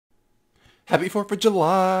Happy 4th of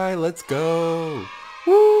July! Let's go!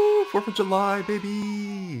 Woo! 4th of July,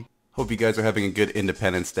 baby! Hope you guys are having a good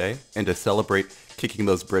Independence Day. And to celebrate kicking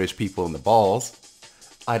those British people in the balls,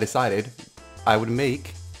 I decided I would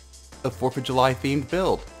make a 4th of July themed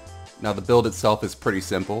build. Now the build itself is pretty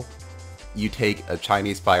simple. You take a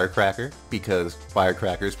Chinese firecracker, because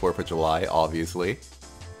firecrackers 4th of July, obviously.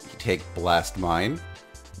 You take Blast Mine,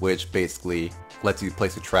 which basically lets you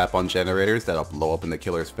place a trap on generators that'll blow up in the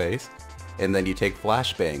killer's face. And then you take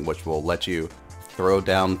Flashbang, which will let you throw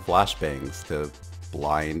down flashbangs to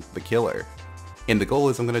blind the killer. And the goal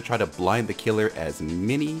is I'm going to try to blind the killer as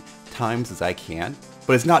many times as I can.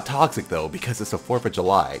 But it's not toxic though, because it's the 4th of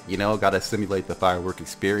July. You know, gotta simulate the firework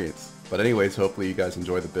experience. But anyways, hopefully you guys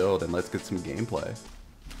enjoy the build and let's get some gameplay.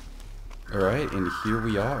 Alright, and here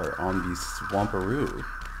we are on the Swamperoo.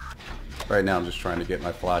 Right now I'm just trying to get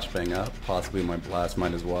my Flashbang up, possibly my Blast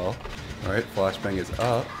Mine as well. Alright, Flashbang is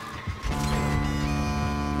up.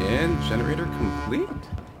 And generator complete?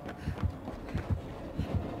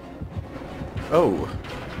 Oh.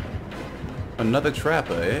 Another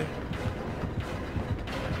trapper, eh?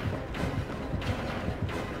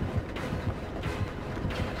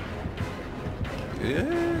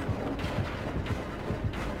 Yeah.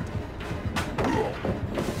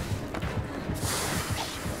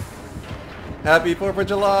 Happy 4th of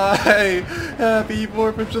July! Happy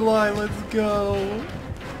 4th of July, let's go!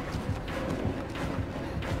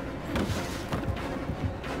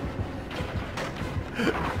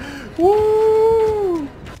 Woo!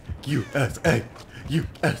 USA!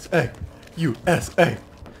 USA! USA!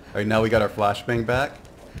 Alright, now we got our Flashbang back.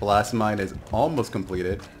 Blast Mine is almost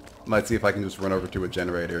completed. Might see if I can just run over to a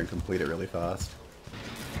generator and complete it really fast.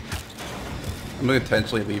 I'm gonna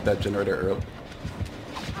intentionally leave that generator early.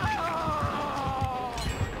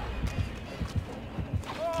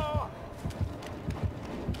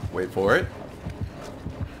 Wait for it.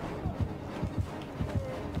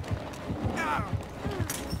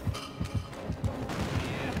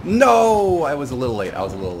 No! I was a little late. I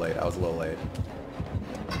was a little late.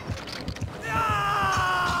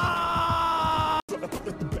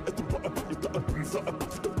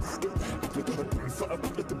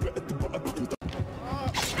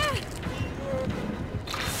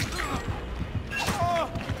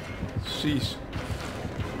 Sheesh.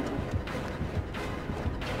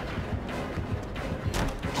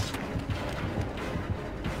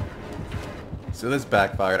 So this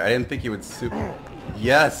backfired. I didn't think he would super...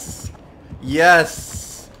 Yes!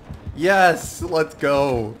 Yes! Yes! Let's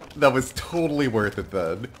go! That was totally worth it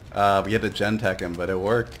then. We had to gen tech him, but it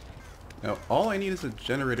worked. Now, all I need is a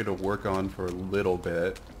generator to work on for a little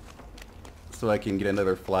bit. So I can get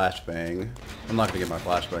another Flashbang. I'm not gonna get my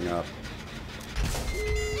Flashbang up.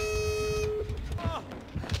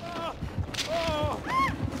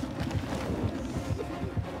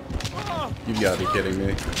 You gotta be kidding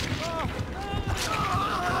me.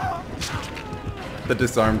 The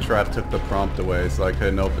disarm trap took the prompt away, so I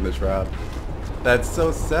couldn't open the trap. That's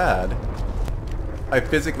so sad. I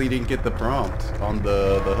physically didn't get the prompt on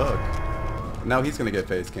the hook. Now he's gonna get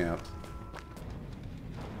face camped.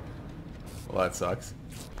 Well, that sucks.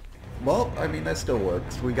 Well, I mean, that still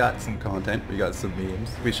works. We got some content, we got some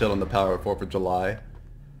memes. We showed on the power of 4th of July.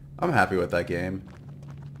 I'm happy with that game.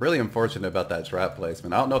 Really unfortunate about that trap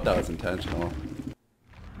placement. I don't know if that was intentional.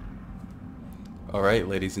 Alright,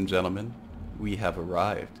 ladies and gentlemen. We have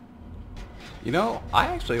arrived. You know, I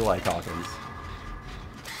actually like Hawkins.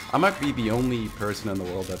 I might be the only person in the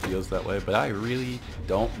world that feels that way, but I really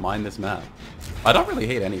don't mind this map. I don't really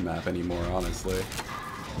hate any map anymore, honestly.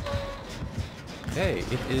 Hey,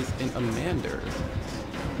 it is an Amander.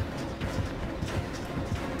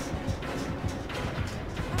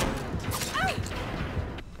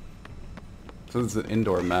 So this is an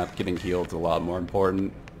indoor map, getting healed is a lot more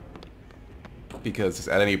important. Because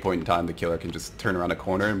at any point in time, the killer can just turn around a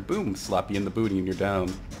corner and boom, slap you in the booty and you're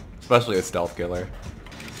down. Especially a stealth killer.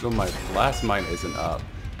 So my Blast Mine isn't up,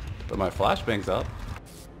 but my Flashbang's up.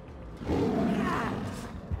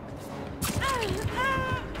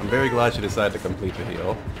 I'm very glad she decided to complete the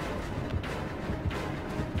heal.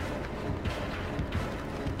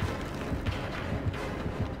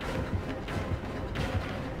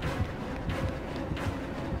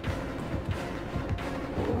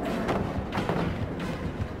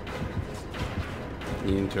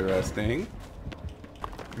 Interesting.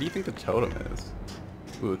 Where do you think the totem is?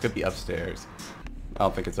 Ooh, it could be upstairs. I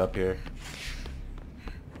don't think it's up here.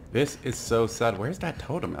 This is so sad. Where's that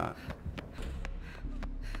totem at?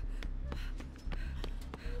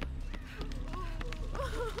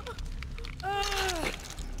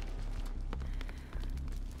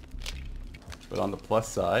 But on the plus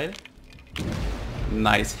side,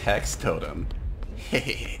 Nice hex totem.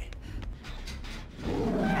 Hehehe.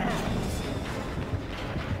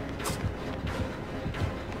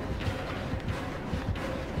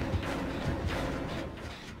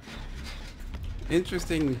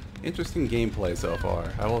 Interesting gameplay so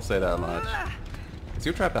far. I will say that much. Is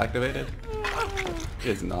your trap activated? It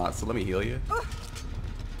is not, so let me heal you.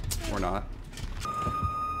 Or not.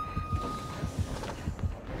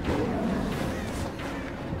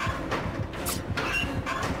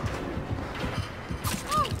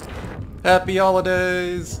 Happy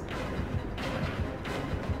holidays!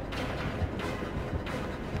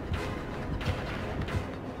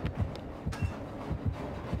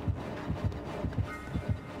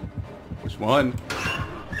 Which one?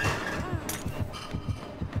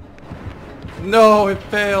 No, it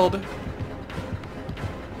failed!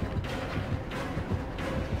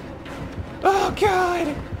 Oh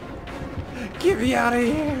god! Get me out of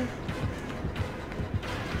here!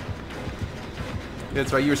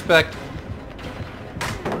 That's right, you respect.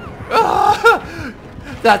 Ah!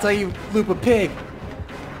 That's how you loop a pig!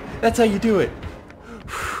 That's how you do it!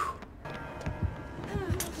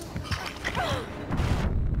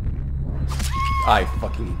 I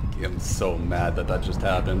fucking am so mad that that just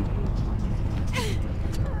happened.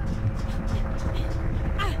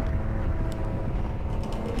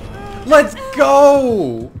 Let's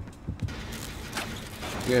go!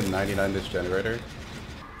 We had 99 this generator.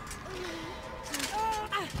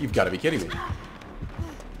 You've got to be kidding me.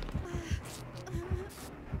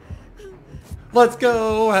 Let's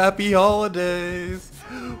go! Happy holidays!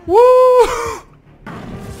 Woo!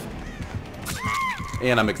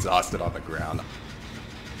 And I'm exhausted on the ground.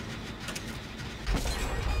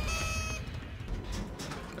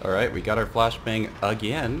 Alright, we got our flashbang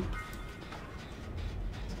again.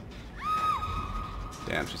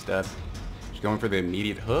 Damn, she's dead. She's going for the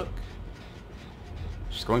immediate hook.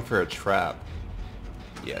 She's going for a trap.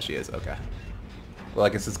 Yeah, she is. Okay. Well, I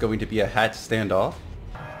guess it's going to be a hatch standoff.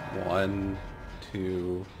 1,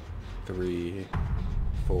 2, 3,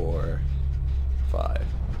 4, 5.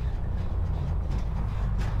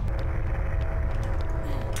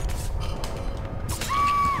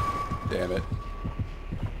 Damn it.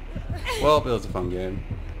 Well, it was a fun game.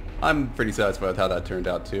 I'm pretty satisfied with how that turned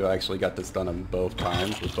out too. I actually got this done on both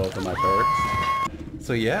times with both of my perks.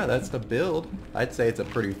 So yeah, that's the build. I'd say it's a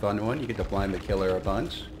pretty fun one. You get to blind the killer a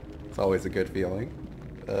bunch. It's always a good feeling.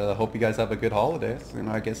 Hope you guys have a good holidays, and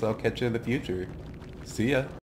I guess I'll catch you in the future. See ya.